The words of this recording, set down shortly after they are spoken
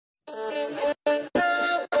Hey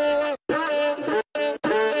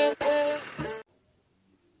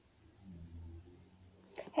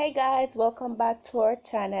guys, welcome back to our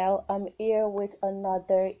channel. I'm here with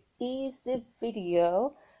another easy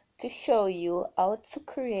video to show you how to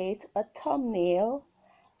create a thumbnail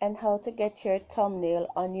and how to get your thumbnail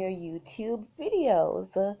on your YouTube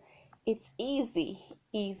videos. It's easy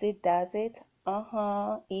does it.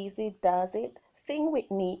 Easy does it. Sing with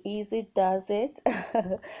me, easy does it.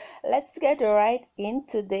 Let's get right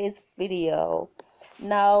into this video.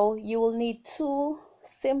 Now you will need two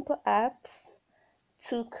simple apps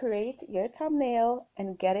to create your thumbnail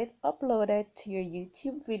and get it uploaded to your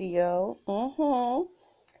YouTube video.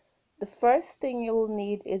 The first thing you will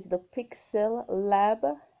need is the Pixel Lab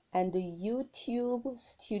and the YouTube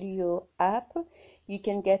Studio app. You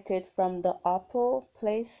can get it from the Apple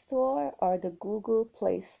Play Store or the Google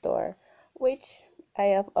Play Store, which I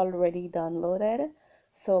have already downloaded.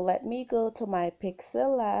 So let me go to my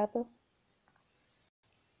Pixel Lab.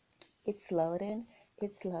 It's loading,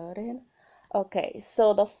 it's loading. Okay,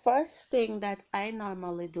 so the first thing that I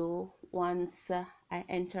normally do once I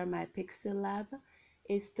enter my Pixel Lab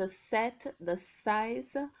is to set the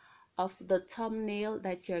size of the thumbnail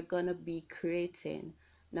that you're gonna be creating.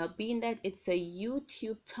 Now, being that it's a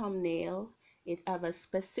YouTube thumbnail, it have a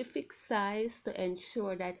specific size to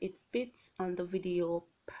ensure that it fits on the video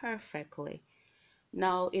perfectly.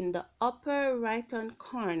 Now, in the upper right hand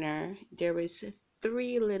corner, there is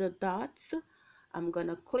three little dots. I'm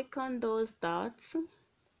gonna click on those dots.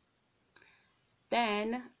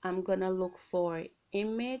 Then I'm gonna look for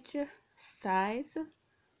image size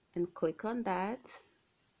and click on that.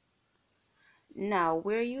 Now,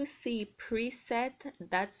 where you see preset,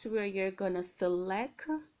 that's where you're gonna select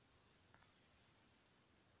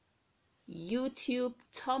YouTube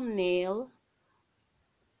thumbnail.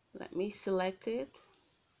 Let me select it.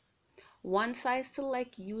 Once I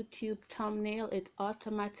select YouTube thumbnail, it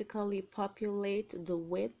automatically populates the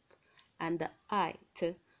width and the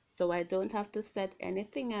height. So I don't have to set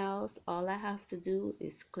anything else. All I have to do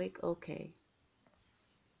is click OK.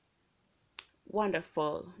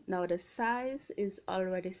 Wonderful. Now the size is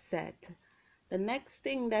already set. The next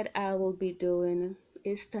thing that I will be doing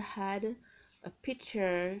is to add a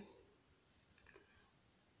picture.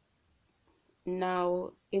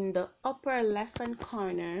 Now in the upper left hand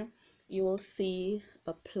corner, you will see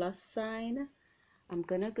a plus sign. I'm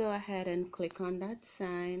gonna go ahead and click on that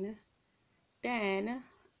sign. Then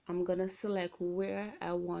I'm gonna select where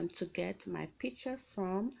I want to get my picture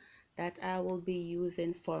from that I will be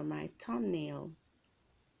using for my thumbnail.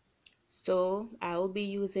 So I will be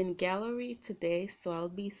using gallery today, so I'll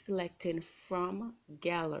be selecting from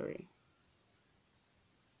gallery.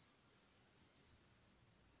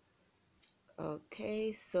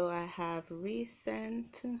 Okay, so I have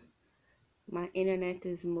recent. My internet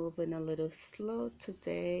is moving a little slow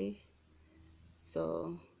today,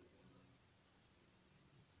 so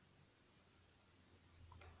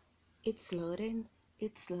it's loading,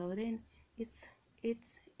 it's loading, it's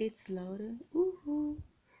loading. Woohoo,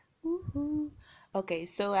 woohoo. Okay,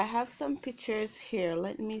 so I have some pictures here.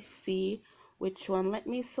 Let me see which one. Let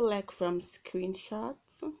me select from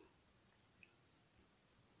screenshots.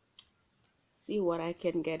 See what I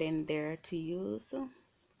can get in there to use.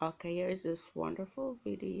 Okay, here's this wonderful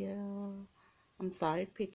video. I'm sorry,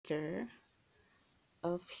 picture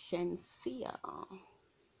of Shensia.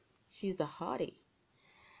 She's a hottie.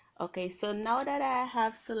 Okay, so now that I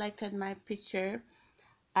have selected my picture,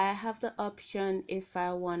 I have the option if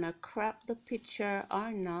I want to crop the picture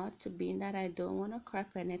or not. Being that I don't want to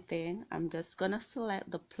crop anything, I'm just going to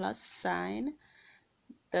select the plus sign.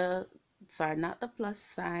 Not the plus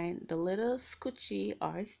sign, the little scoochy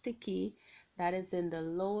or sticky that is in the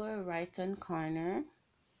lower right hand corner.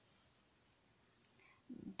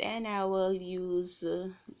 Then I will use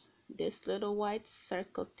this little white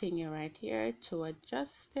circle thingy right here to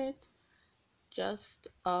adjust it just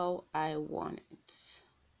how I want it.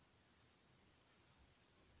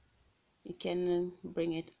 You can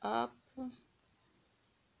bring it up.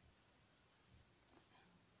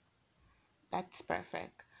 That's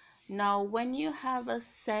perfect. Now when you have a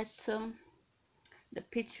set the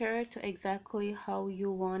picture to exactly how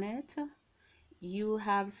you want it, you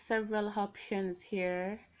have several options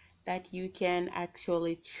here that you can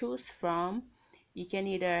actually choose from. You can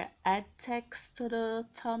either add text to the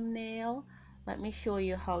thumbnail. Let me show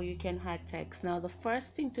you how you can add text. Now the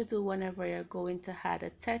first thing to do whenever you're going to add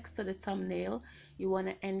a text to the thumbnail, you want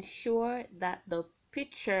to ensure that the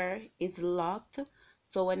picture is locked,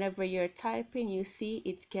 so whenever you're typing you see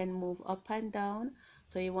it can move up and down.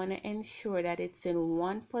 So you want to ensure that it's in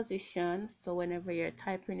one position, so whenever you're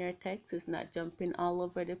typing your text, it's not jumping all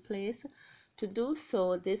over the place. To do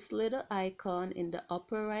so, this little icon in the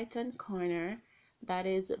upper right hand corner, that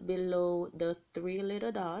is below the three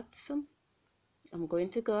little dots, I'm going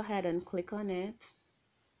to go ahead and click on it.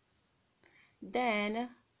 Then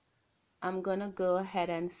I'm gonna go ahead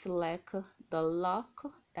and select the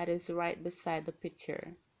lock that is right beside the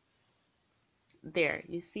picture. There,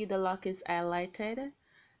 you see the lock is highlighted.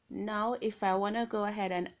 Now if I want to go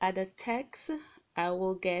ahead and add a text, I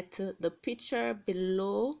will get the picture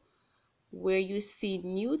below where you see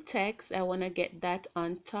new text. I want to get that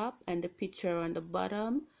on top and the picture on the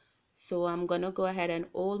bottom. So I'm gonna go ahead and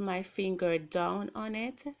hold my finger down on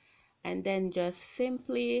it and then just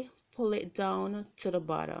simply pull it down to the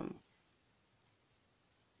bottom.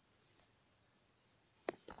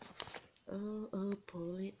 Oh, oh,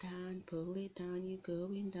 pull it down, you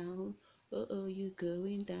going down. Oh, you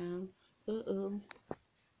going down. Oh.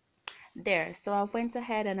 There, so I went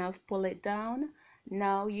ahead and I've pulled it down.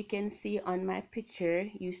 Now you can see on my picture,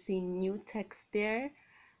 you see new text there.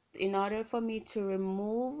 In order for me to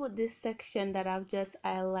remove this section that I've just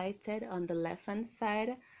highlighted on the left hand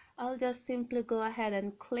side, I'll just simply go ahead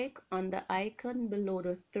and click on the icon below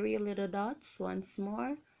the three little dots once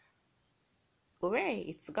more. Hooray,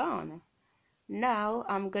 it's gone. Now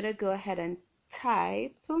I'm gonna go ahead and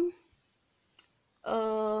type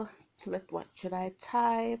what should I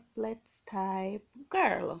type? Let's type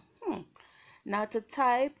girl. Now to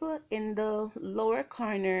type, in the lower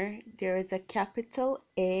corner there is a capital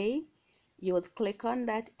A. You would click on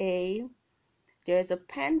that A. There's a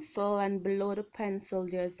pencil, and below the pencil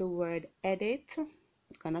there's the word edit. I'm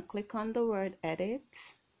gonna click on the word edit.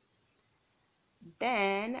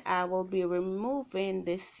 Then I will be removing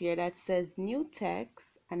this here that says new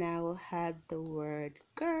text, and I will add the word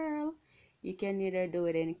girl. You can either do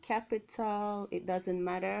it in capital, it doesn't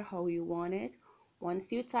matter how you want it.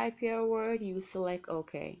 Once you type your word, you select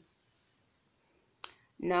OK.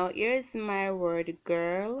 Now here's my word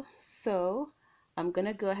girl. So I'm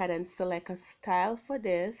gonna go ahead and select a style for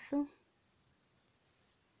this.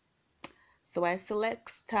 So I select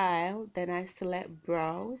style, then I select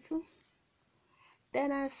browse.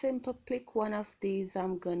 Then I simply pick one of these.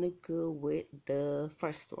 I'm gonna go with the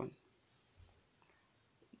first one.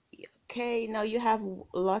 Okay, now you have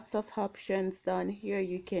lots of options down here.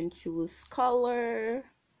 You can choose color.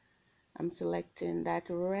 I'm selecting that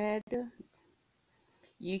red.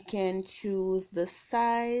 You can choose the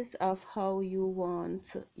size of how you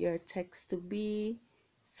want your text to be,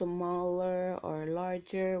 smaller or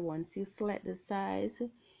larger. Once you select the size,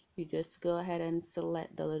 you just go ahead and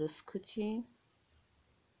select the little scoochie.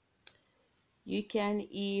 You can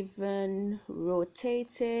even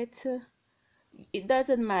rotate it. It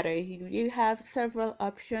doesn't matter. You have several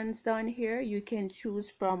options down here. You can choose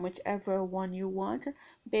from whichever one you want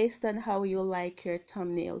based on how you like your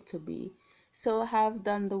thumbnail to be. So I have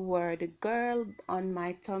done the word girl on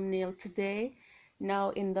my thumbnail today.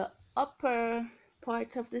 Now in the upper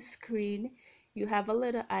part of the screen, you have a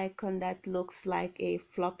little icon that looks like a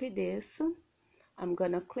floppy disk. I'm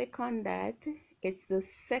gonna click on that. It's the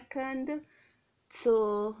second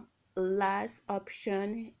to last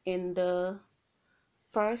option in the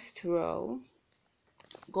first row,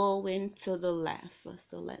 going to the left.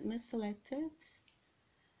 So let me select it,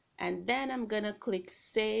 and then I'm gonna click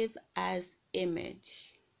save as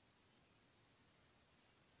image.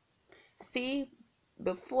 See,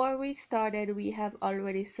 before we started, we have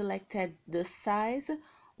already selected the size,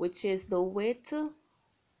 which is the width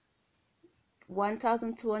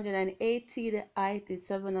 1280, the height is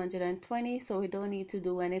 720, so we don't need to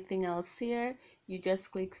do anything else here. You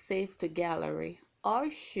just click save to gallery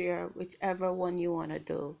or share, whichever one you want to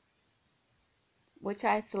do, which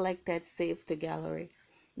I selected save to gallery.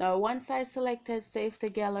 Now once I selected save to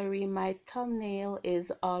gallery, my thumbnail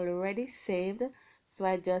is already saved, so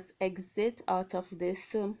I just exit out of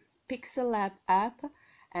this Pixellab app,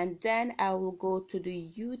 and then I will go to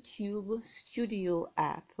the YouTube Studio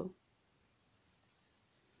app.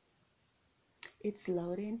 It's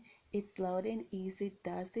loading, easy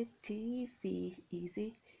does it TV,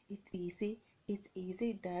 easy, it's easy,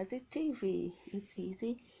 does it TV, it's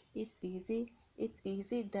easy,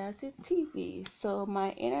 does it TV. So my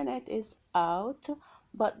internet is out,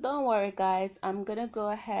 but don't worry guys, I'm gonna go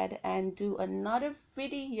ahead and do another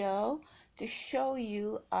video to show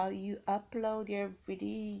you how you upload your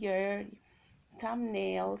video,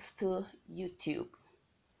 thumbnails to YouTube.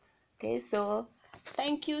 Okay, so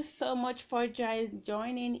thank you so much for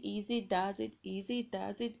joining Easy Does It TV.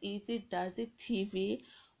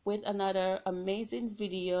 with another amazing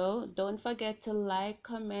video. Don't forget to like,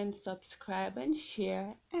 comment, subscribe, and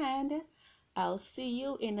share. And I'll see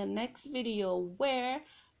you in the next video where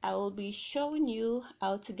I will be showing you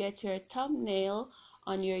how to get your thumbnail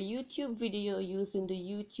on your YouTube video using the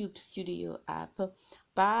YouTube Studio app.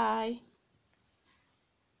 Bye.